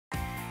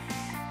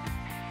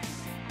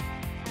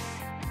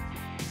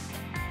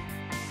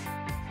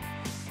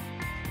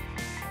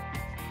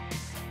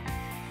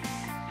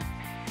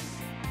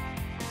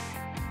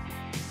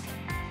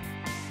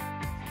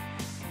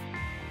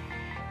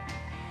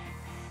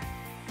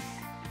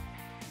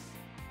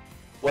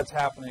what's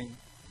happening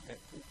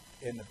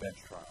in the bench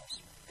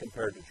trials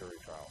compared to jury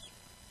trials?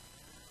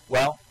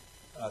 Well,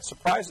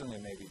 surprisingly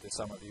maybe to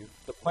some of you,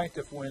 the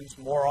plaintiff wins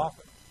more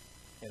often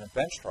in a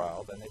bench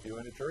trial than they do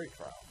in a jury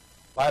trial,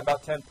 by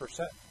about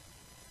 10%.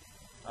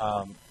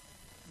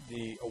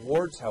 The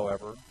awards,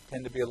 however,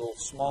 tend to be a little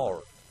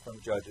smaller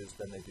from judges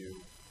than they do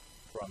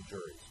from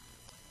juries,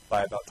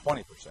 by about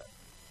 20%.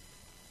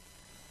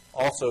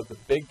 Also, the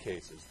big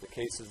cases, the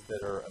cases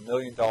that are $1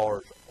 million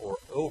or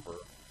over,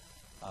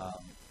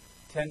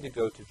 tend to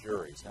go to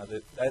juries. Now,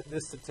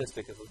 this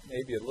statistic is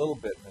maybe a little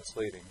bit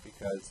misleading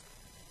because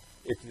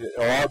if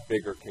there are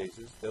bigger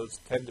cases, those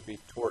tend to be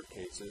tort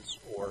cases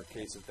or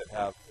cases that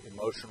have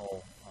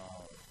emotional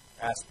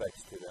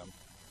aspects to them.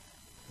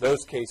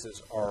 Those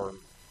cases are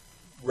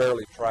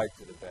rarely tried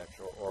to the bench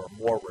or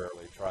more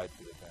rarely tried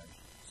to the bench.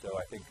 So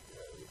I think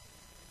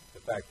the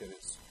fact that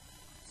it's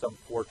some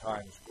 4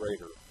 times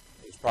greater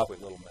is probably a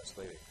little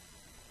misleading.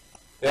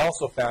 They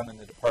also found in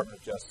the Department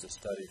of Justice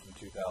study from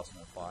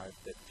 2005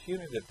 that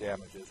punitive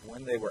damages,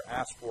 when they were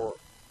asked for,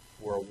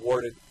 were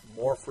awarded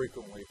more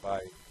frequently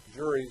by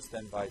juries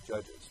than by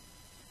judges.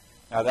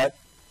 Now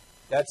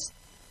that's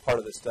part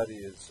of the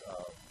study has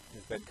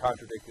been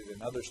contradicted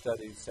in other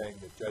studies, saying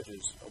that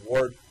judges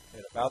award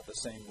at about the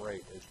same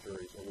rate as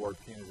juries award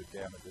punitive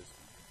damages,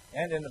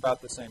 and in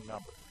about the same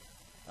number.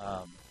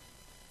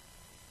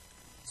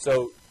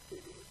 So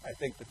I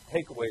think the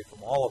takeaway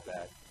from all of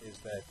that is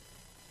that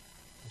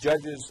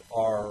judges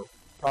are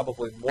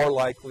probably more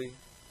likely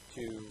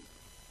to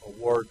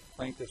award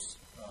plaintiffs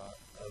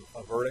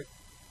a verdict,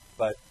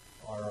 but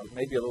are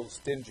maybe a little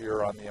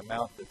stingier on the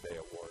amount that they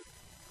award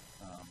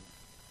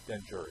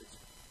than juries.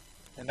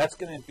 And that's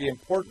going to be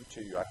important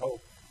to you, I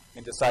hope,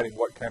 in deciding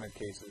what kind of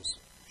cases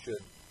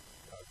should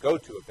go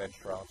to a bench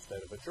trial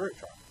instead of a jury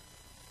trial.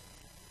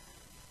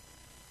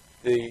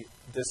 The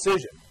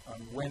decision on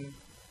when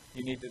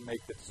you need to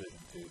make the decision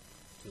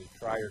to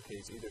try your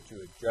case either to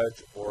a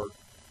judge or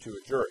to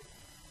a jury.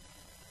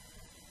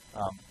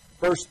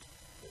 First,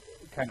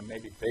 kind of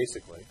maybe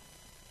basically,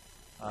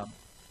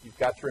 you've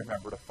got to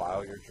remember to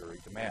file your jury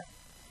demand.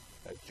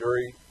 A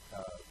jury,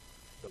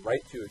 the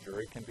right to a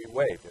jury can be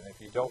waived, and if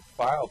you don't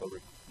file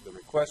the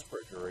request for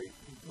a jury,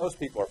 most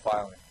people are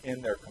filing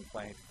in their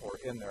complaint or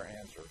in their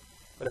answer.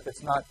 But if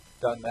it's not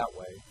done that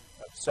way,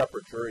 a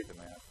separate jury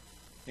demand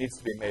needs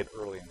to be made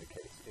early in the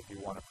case if you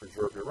want to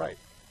preserve your right.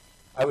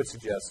 I would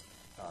suggest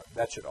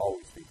that should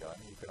always be done.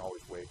 You can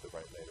always waive the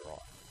right later on.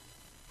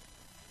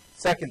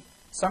 Second,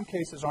 some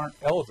cases aren't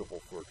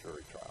eligible for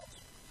jury trials.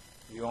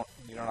 You're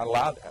not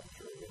allowed to have a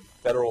jury. In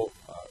Federal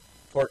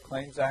Tort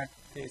Claims Act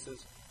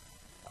cases,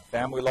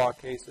 family law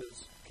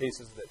cases,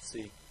 cases that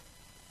seek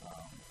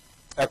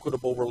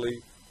equitable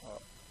relief,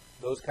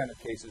 those kind of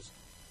cases,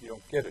 you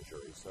don't get a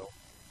jury, so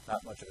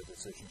not much of a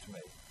decision to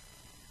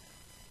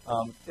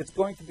make. It's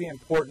going to be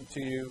important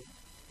to you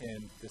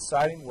in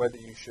deciding whether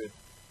you should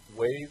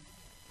waive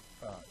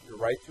your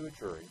right to a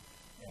jury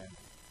and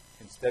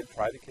instead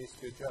try the case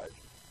to a judge,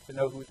 to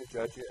know who the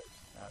judge is.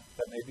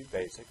 That may be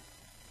basic,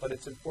 but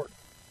it's important.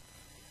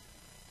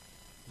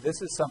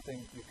 This is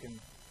something you can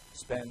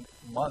spend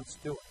months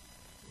doing.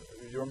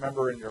 You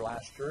remember in your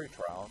last jury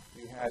trial,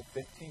 you had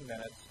 15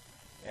 minutes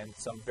and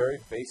some very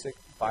basic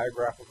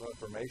biographical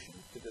information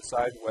to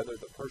decide whether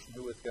the person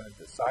who was going to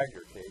decide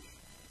your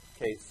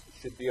case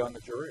should be on the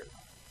jury or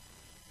not.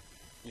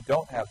 You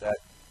don't have that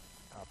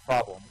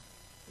problem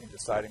in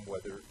deciding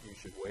whether you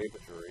should waive a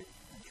jury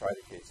and try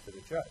the case to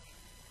the judge.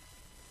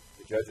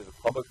 The judge is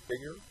a public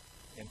figure.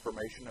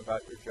 Information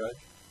about your judge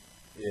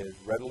is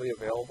readily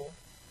available,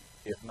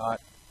 if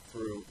not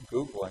through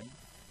Googling,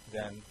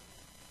 then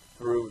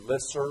through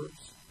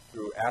listservs,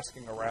 through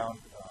asking around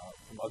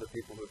from other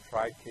people who have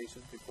tried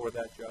cases before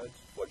that judge,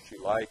 what's she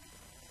like,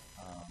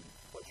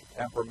 what's her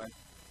temperament,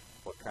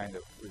 what kind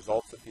of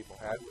results that people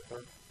had with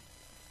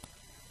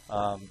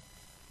her.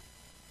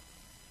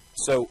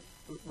 So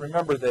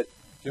remember that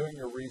doing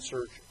your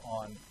research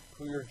on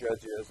who your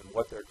judge is and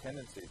what their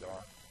tendencies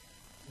are,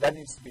 that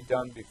needs to be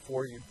done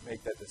before you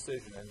make that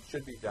decision, and it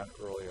should be done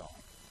early on.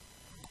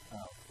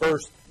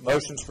 First,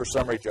 motions for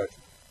summary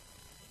judgment.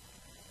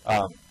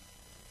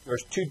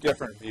 There's 2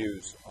 different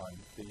views on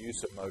the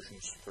use of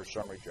motions for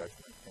summary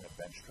judgment in a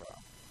bench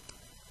trial.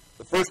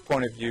 The first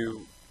point of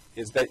view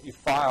is that you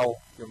file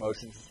your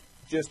motions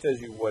just as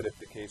you would if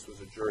the case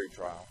was a jury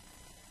trial.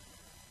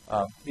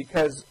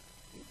 Because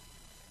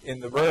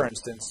in the rare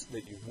instance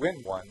that you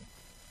win one,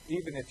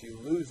 even if you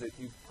lose it,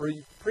 you've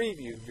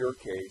previewed your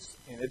case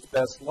in its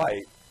best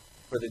light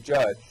for the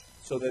judge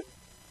so that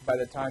by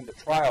the time the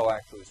trial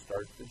actually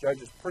starts, the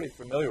judge is pretty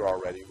familiar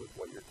already with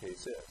what your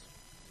case is.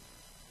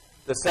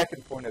 The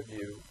second point of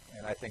view,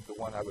 and I think the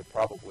one I would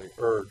probably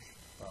urge,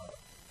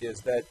 is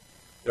that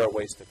they're a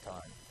waste of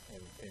time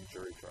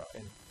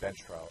in bench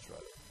trials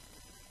rather.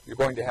 You're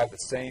going to have the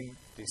same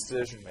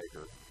decision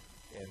maker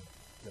in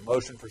the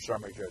motion for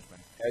summary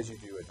judgment as you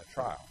do in the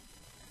trial.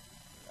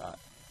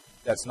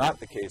 That's not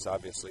the case,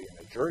 obviously,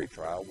 in a jury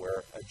trial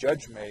where a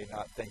judge may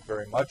not think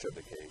very much of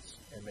the case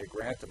and may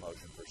grant a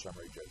motion for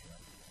summary judgment.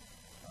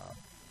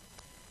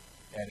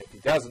 And if he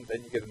doesn't,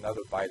 then you get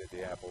another bite at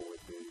the apple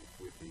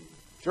with the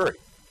jury.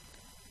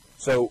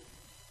 So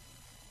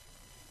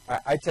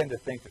I tend to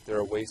think that they're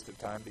a waste of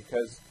time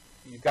because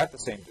you've got the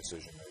same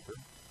decision maker.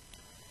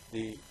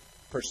 The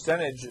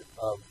percentage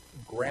of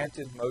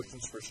granted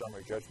motions for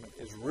summary judgment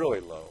is really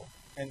low,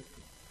 and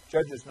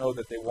judges know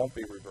that they won't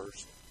be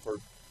reversed for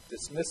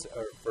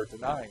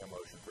denying a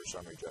motion for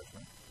summary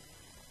judgment.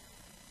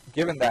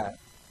 Given that,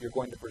 you're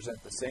going to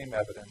present the same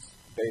evidence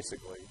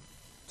basically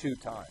 2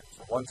 times,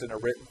 once in a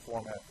written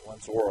format,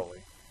 once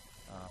orally.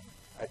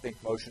 I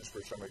think motions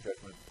for summary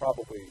judgment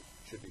probably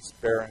should be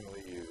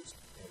sparingly used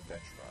in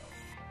bench trials.